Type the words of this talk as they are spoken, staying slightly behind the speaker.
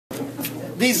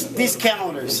these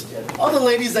calendars. All the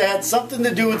ladies that had something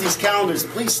to do with these calendars,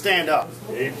 please stand up.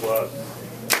 A+.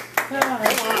 Come on.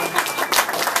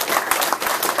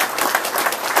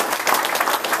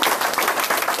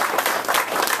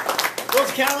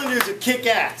 Those calendars are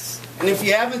kick-ass. And if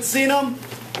you haven't seen them,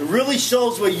 it really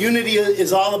shows what unity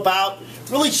is all about.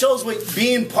 It really shows what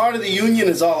being part of the union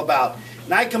is all about.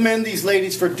 And I commend these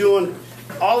ladies for doing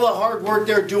all the hard work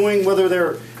they're doing, whether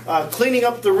they're cleaning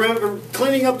up the river,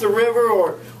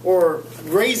 or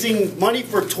raising money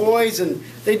for toys, and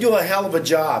they do a hell of a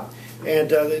job. And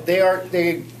they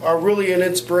are really an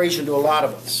inspiration to a lot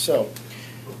of us. So,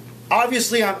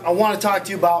 obviously, I want to talk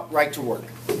to you about right to work.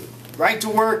 Right to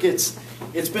work. It's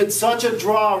been such a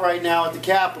draw right now at the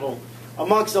Capitol,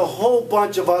 amongst a whole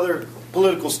bunch of other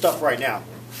political stuff right now.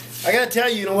 I got to tell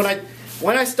you,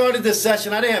 when I started this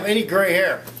session, I didn't have any gray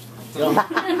hair. You know?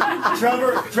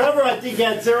 Trevor, I think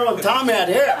had zero, and Tom had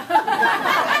hair.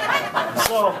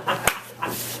 So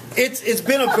it's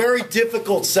been a very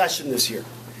difficult session this year.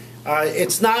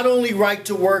 It's not only right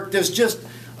to work. There's just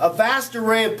a vast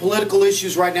array of political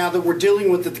issues right now that we're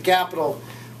dealing with at the Capitol,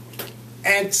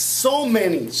 and so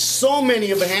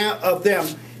many of them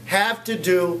have to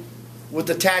do with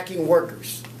attacking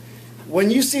workers.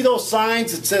 When you see those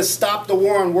signs that says "Stop the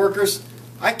War on Workers,"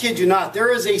 I kid you not,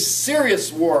 there is a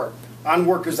serious war on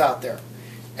workers out there.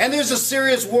 And there's a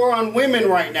serious war on women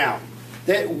right now.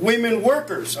 That women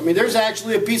workers. I mean, there's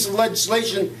actually a piece of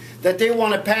legislation that they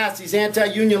want to pass, these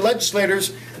anti-union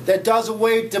legislators, that does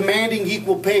away with demanding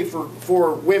equal pay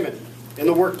for women in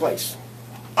the workplace.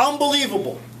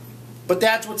 Unbelievable. But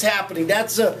that's what's happening.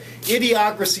 That's the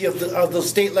idiocracy of the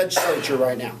state legislature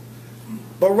right now.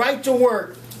 But right to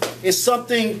work is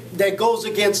something that goes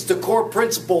against the core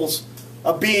principles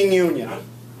of being union.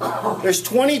 There's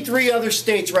 23 other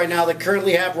states right now that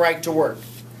currently have right to work.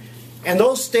 And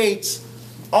those states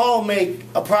all make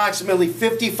approximately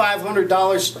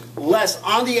 $5,500 less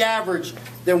on the average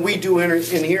than we do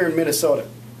here in Minnesota.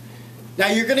 Now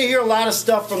you're going to hear a lot of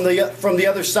stuff from the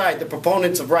other side, the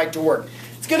proponents of right to work.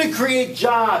 It's going to create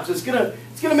jobs. It's going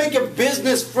to make it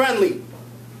business friendly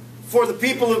for the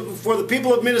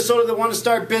people of Minnesota that want to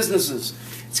start businesses.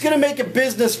 It's going to make it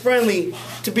business friendly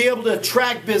to be able to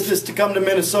attract business to come to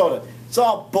Minnesota. It's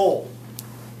all bull.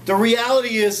 The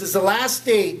reality is the last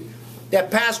state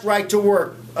that passed right to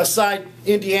work, aside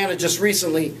Indiana just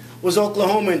recently, was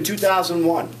Oklahoma in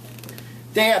 2001.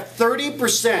 They have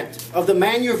 30% of the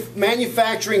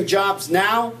manufacturing jobs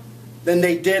now than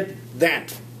they did then.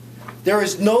 There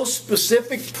is no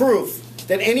specific proof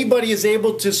that anybody is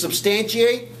able to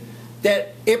substantiate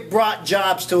that it brought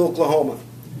jobs to Oklahoma.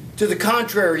 To the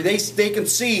contrary, they can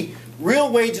see real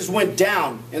wages went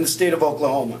down in the state of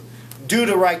Oklahoma due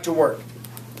to right to work.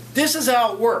 This is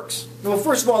how it works. Well,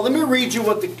 first of all, let me read you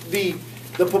what the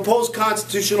proposed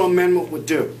constitutional amendment would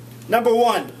do. Number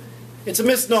one, it's a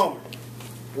misnomer.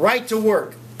 Right to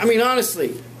work. I mean,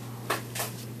 honestly,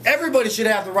 everybody should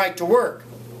have the right to work.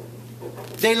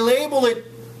 They mislabel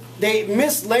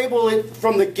it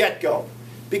from the get-go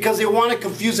because they want to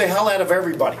confuse the hell out of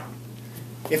everybody.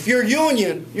 If you're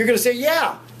union, you're going to say,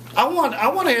 yeah, I want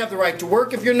to have the right to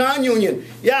work. If you're non-union,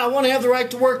 yeah, I want to have the right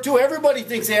to work too. Everybody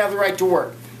thinks they have the right to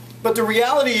work. But the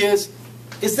reality is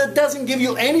that it doesn't give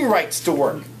you any rights to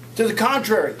work. To the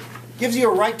contrary, it gives you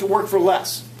a right to work for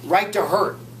less. Right to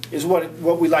hurt is what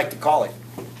we like to call it.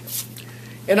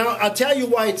 And I'll tell you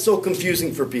why it's so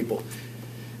confusing for people.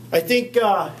 I think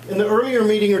in the earlier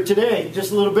meeting or today,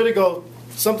 just a little bit ago,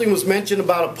 something was mentioned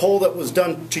about a poll that was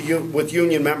done with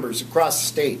union members across the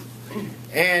state.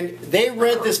 And they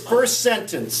read this first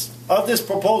sentence of this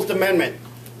proposed amendment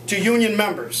to union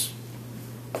members.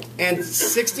 And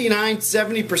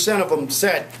 70% of them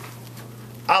said,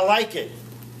 I like it.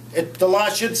 The law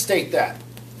should state that.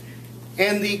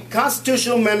 And the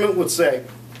constitutional amendment would say,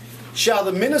 shall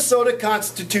the Minnesota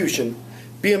Constitution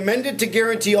be amended to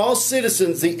guarantee all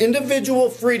citizens the individual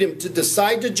freedom to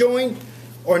decide to join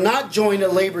or not join a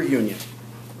labor union?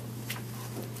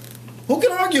 Who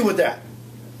can argue with that?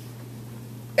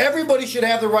 Everybody should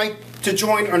have the right to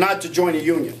join or not to join a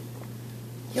union.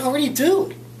 You already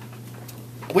do.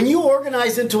 When you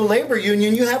organize into a labor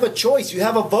union, you have a choice. You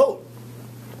have a vote.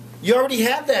 You already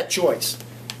have that choice.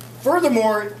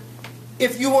 Furthermore,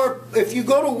 if you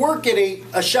go to work at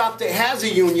a shop that has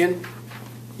a union,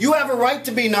 you have a right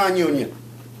to be non-union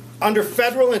under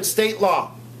federal and state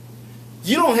law.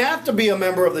 You don't have to be a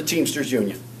member of the Teamsters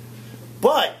Union.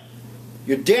 But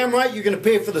you're damn right you're going to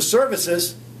pay for the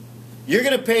services. You're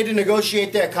going to pay to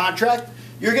negotiate that contract.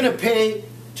 You're going to pay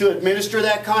to administer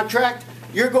that contract.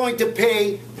 You're going to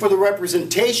pay for the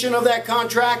representation of that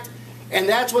contract. And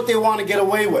that's what they want to get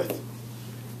away with.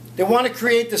 They want to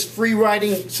create this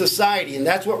free-riding society, and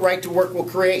that's what Right to Work will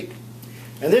create.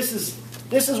 And this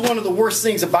is one of the worst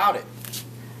things about it,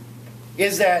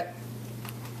 is that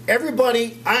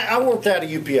everybody, I worked at a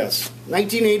UPS,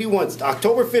 1981,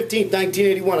 October 15th,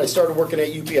 1981, I started working at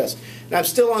UPS, and I'm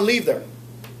still on leave there.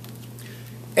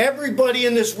 Everybody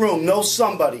in this room knows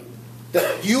somebody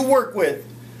that you work with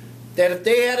that if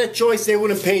they had a choice, they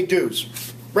wouldn't pay dues.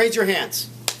 Raise your hands.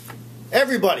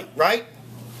 Everybody, right?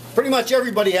 Pretty much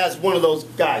everybody has one of those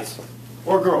guys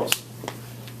or girls.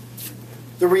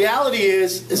 The reality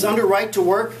is under Right to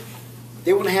Work,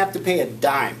 they wouldn't have to pay a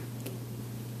dime.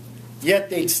 Yet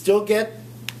they'd still get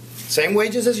same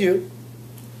wages as you,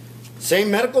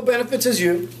 same medical benefits as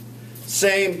you,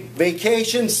 same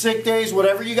vacation, sick days,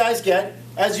 whatever you guys get,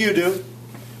 as you do.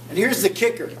 And here's the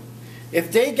kicker.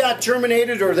 If they got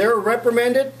terminated or they're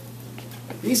reprimanded,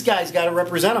 these guys got to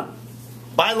represent them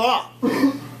by law.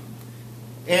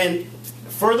 And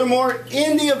furthermore,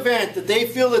 in the event that they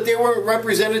feel that they weren't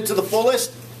represented to the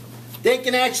fullest, they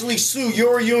can actually sue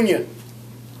your union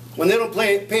when they don't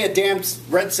pay a damn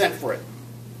red cent for it.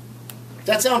 Does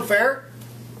that sound fair?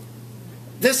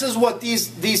 This is what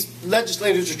these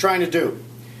legislators are trying to do.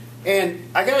 And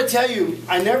I got to tell you,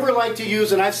 I never like to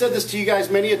use, and I've said this to you guys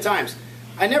many a times,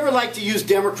 I never like to use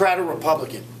Democrat or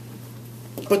Republican.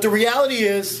 But the reality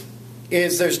is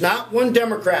there's not one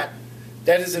Democrat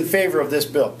that is in favor of this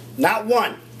bill. Not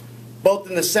one. Both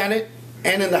in the Senate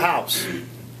and in the House.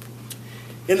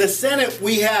 In the Senate,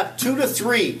 we have 2 to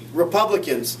 3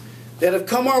 Republicans that have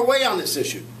come our way on this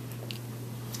issue.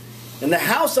 In the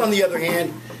House, on the other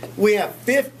hand, we have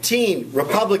 15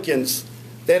 Republicans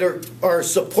that are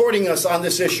supporting us on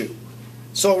this issue.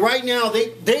 So right now,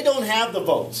 they don't have the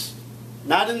votes.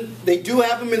 They do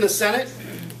have them in the Senate,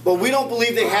 but we don't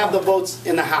believe they have the votes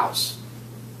in the House.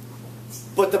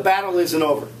 But the battle isn't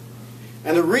over.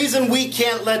 And the reason we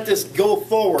can't let this go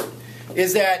forward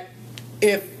is that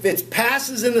if it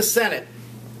passes in the Senate,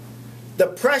 the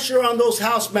pressure on those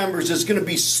House members is going to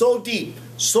be so deep,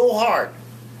 so hard,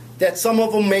 that some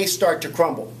of them may start to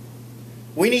crumble.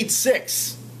 We need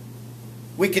 6.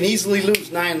 We can easily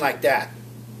lose 9 like that.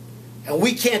 And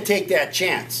we can't take that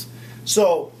chance.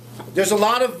 So there's a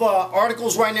lot of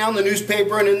articles right now in the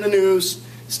newspaper and in the news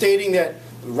stating that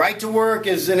Right to Work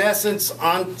is in essence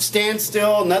on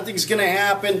standstill, nothing's going to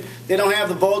happen, they don't have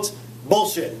the votes.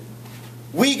 Bullshit.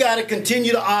 We got to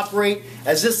continue to operate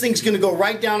as this thing's going to go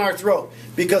right down our throat.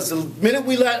 Because the minute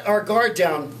we let our guard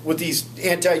down with these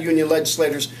anti-union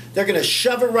legislators, they're going to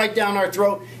shove it right down our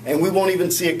throat and we won't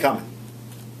even see it coming.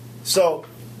 So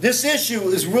this issue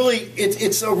is really,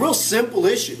 it's a real simple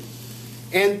issue.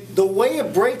 And the way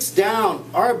it breaks down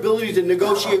our ability to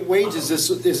negotiate wages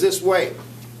is this way.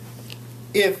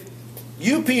 If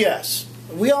UPS,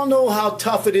 we all know how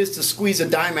tough it is to squeeze a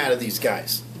dime out of these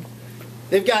guys.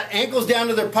 They've got ankles down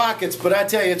to their pockets, but I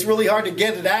tell you, it's really hard to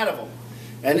get it out of them.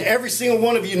 And every single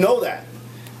one of you know that.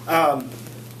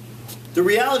 The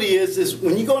reality is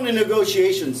when you go into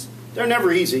negotiations, they're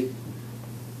never easy.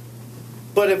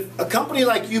 But if a company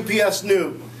like UPS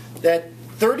knew that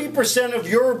 30% of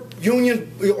your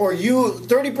union, or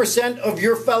 30% of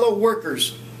your fellow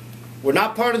workers were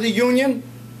not part of the union,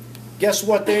 guess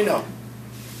what they know?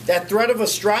 That threat of a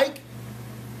strike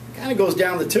kind of goes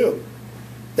down the tube.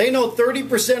 They know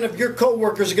 30% of your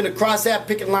coworkers are going to cross that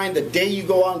picket line the day you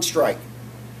go on strike.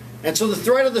 And so the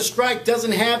threat of the strike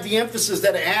doesn't have the emphasis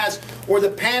that it has or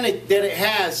the panic that it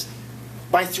has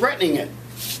by threatening it.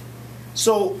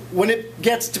 So when it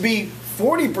gets to be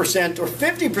 40% or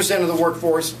 50% of the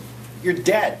workforce, you're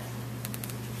dead.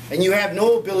 And you have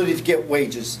no ability to get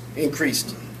wages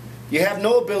increased. You have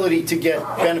no ability to get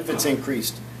benefits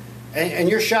increased. And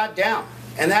you're shot down.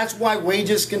 And that's why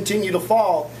wages continue to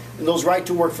fall in those right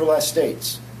to work for less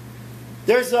states.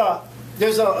 There's a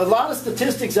lot of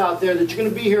statistics out there that you're going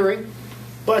to be hearing.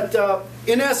 But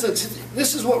in essence,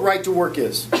 this is what right to work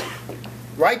is.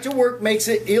 Right to work makes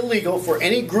it illegal for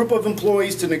any group of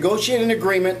employees to negotiate an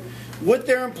agreement with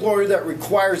their employer that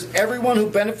requires everyone who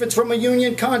benefits from a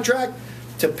union contract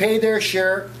to pay their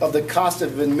share of the cost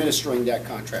of administering that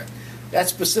contract. That's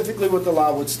specifically what the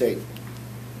law would state.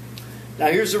 Now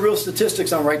here's the real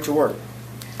statistics on right to work.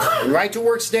 In right to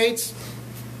work states,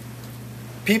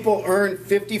 people earn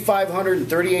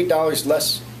 $5,538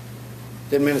 less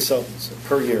than Minnesotans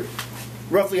per year.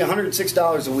 Roughly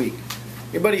 $106 a week.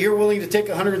 Anybody here willing to take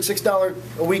a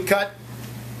 $106 a week cut?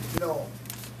 No.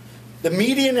 The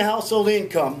median household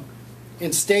income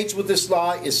in states with this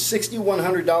law is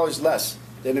 $6,100 less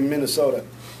than in Minnesota.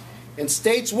 In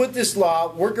states with this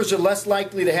law, workers are less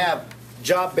likely to have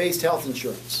job-based health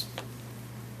insurance.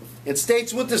 In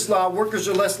states with this law, workers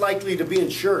are less likely to be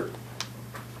insured.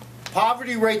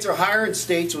 Poverty rates are higher in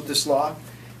states with this law,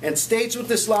 and states with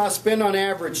this law spend on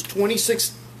average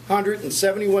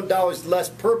 $2,671 less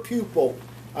per pupil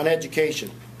on education.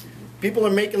 People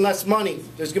are making less money.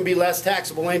 There's going to be less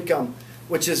taxable income,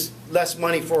 which is less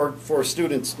money for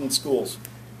students in schools.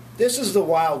 This is the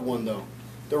wild one, though.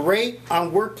 The rate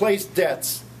on workplace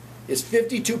deaths is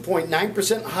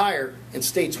 52.9% higher in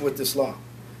states with this law.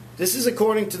 This is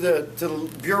according to the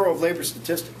Bureau of Labor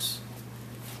Statistics.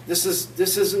 This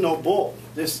isn't no bull.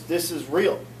 This is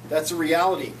real. That's the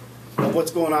reality of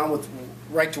what's going on with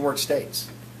right-to-work states.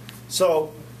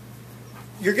 So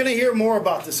you're going to hear more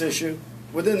about this issue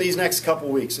within these next couple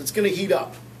weeks. It's going to heat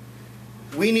up.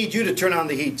 We need you to turn on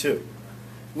the heat too.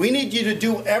 We need you to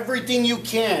do everything you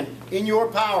can in your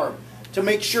power to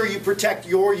make sure you protect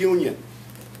your union.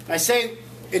 I say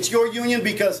it's your union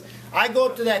because I go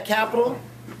up to that Capitol.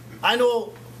 I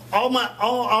know all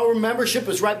our membership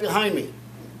is right behind me.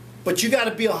 But you got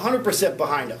to be 100%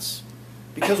 behind us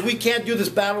because we can't do this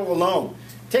battle alone.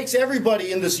 It takes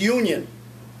everybody in this union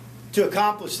to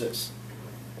accomplish this.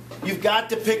 You've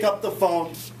got to pick up the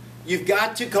phone. You've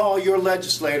got to call your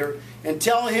legislator and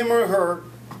tell him or her,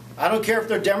 I don't care if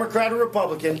they're Democrat or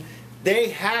Republican, they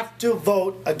have to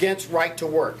vote against right to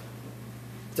work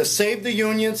to save the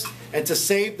unions and to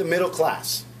save the middle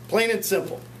class. Plain and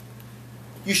simple.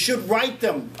 You should write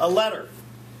them a letter.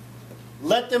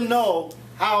 Let them know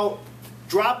how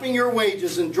dropping your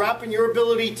wages and dropping your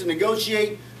ability to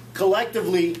negotiate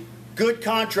collectively good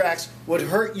contracts would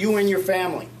hurt you and your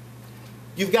family.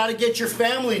 You've got to get your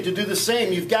family to do the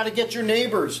same. You've got to get your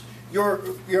neighbors, your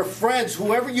friends,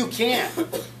 whoever you can.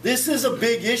 This is a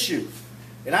big issue.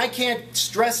 And I can't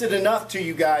stress it enough to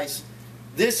you guys.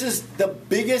 This is the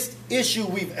biggest issue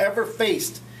we've ever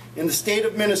faced in the state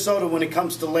of Minnesota when it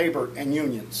comes to labor and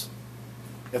unions.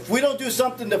 If we don't do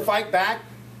something to fight back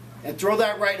and throw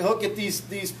that right hook at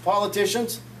these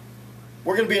politicians,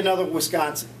 we're going to be another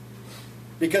Wisconsin.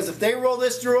 Because if they roll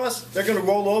this through us, they're going to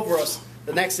roll over us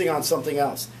the next thing on something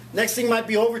else. Next thing might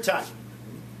be overtime.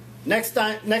 Next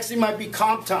thing might be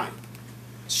comp time.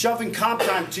 Shoving comp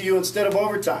time to you instead of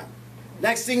overtime.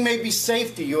 Next thing may be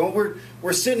safety. You know,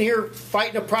 we're sitting here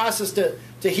fighting a process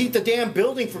to heat the damn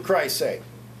building, for Christ's sake.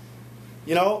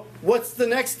 You know, what's the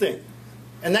next thing?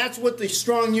 And that's what the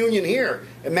strong union here.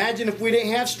 Imagine if we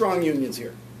didn't have strong unions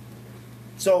here.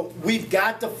 So we've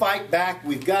got to fight back.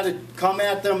 We've got to come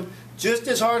at them just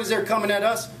as hard as they're coming at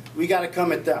us. We got to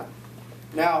come at them.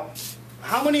 Now,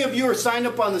 how many of you are signed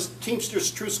up on this Teamsters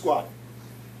True Squad?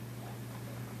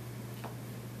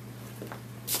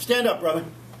 Stand up, brother.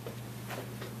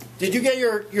 Did you get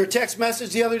your text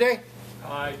message the other day?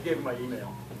 I gave him my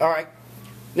email. All right.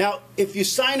 Now, if you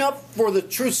sign up for the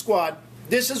True Squad,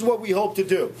 this is what we hope to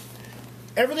do.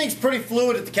 Everything's pretty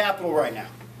fluid at the Capitol right now.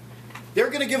 They're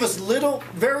going to give us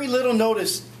very little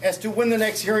notice as to when the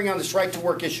next hearing on this right to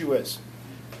work issue is.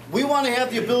 We want to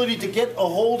have the ability to get a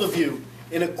hold of you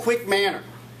in a quick manner.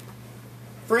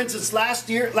 For instance, last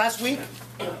week,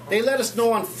 they let us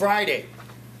know on Friday,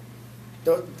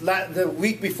 the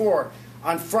week before,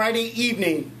 on Friday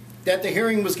evening, that the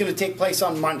hearing was going to take place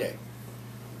on Monday.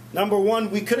 Number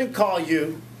one, we couldn't call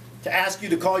you to ask you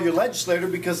to call your legislator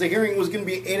because the hearing was going to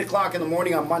be 8 o'clock in the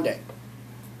morning on Monday.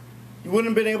 You wouldn't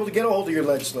have been able to get a hold of your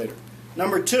legislator.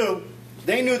 Number two,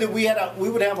 they knew that we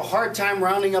would have a hard time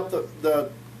rounding up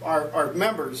our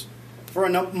members for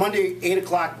a Monday 8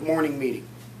 o'clock morning meeting.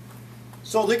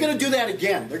 So they're going to do that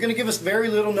again. They're going to give us very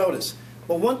little notice.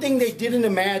 But one thing they didn't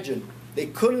imagine, they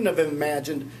couldn't have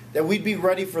imagined, that we'd be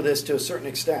ready for this to a certain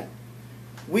extent.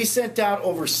 We sent out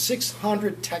over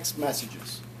 600 text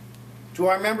messages to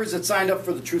our members that signed up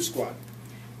for the True Squad.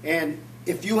 And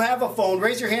if you have a phone,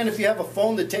 raise your hand if you have a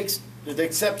phone that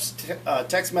accepts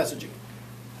text messaging.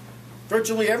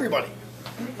 Virtually everybody.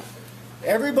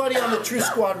 Everybody on the True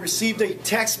Squad received a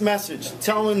text message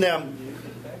telling them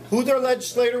who their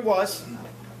legislator was.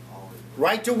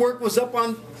 Right to work was up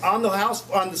on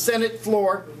the Senate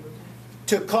floor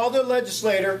to call their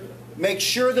legislator, make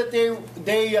sure that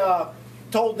they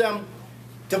told them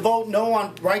to vote no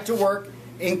on right to work,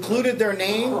 included their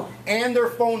name and their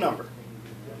phone number.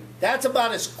 That's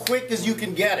about as quick as you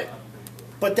can get it.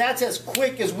 But that's as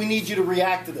quick as we need you to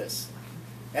react to this.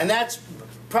 And that's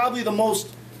probably the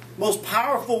most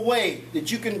powerful way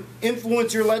that you can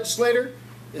influence your legislator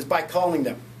is by calling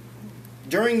them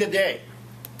during the day.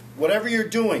 Whatever you're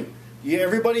doing,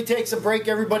 everybody takes a break,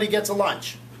 everybody gets a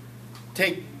lunch.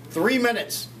 Take 3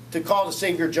 minutes to call to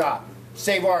save your job.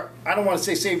 I don't want to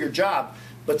say save your job,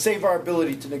 but save our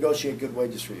ability to negotiate good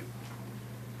wages for you.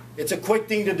 It's a quick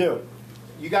thing to do.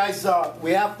 You guys,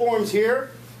 we have forms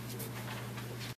here.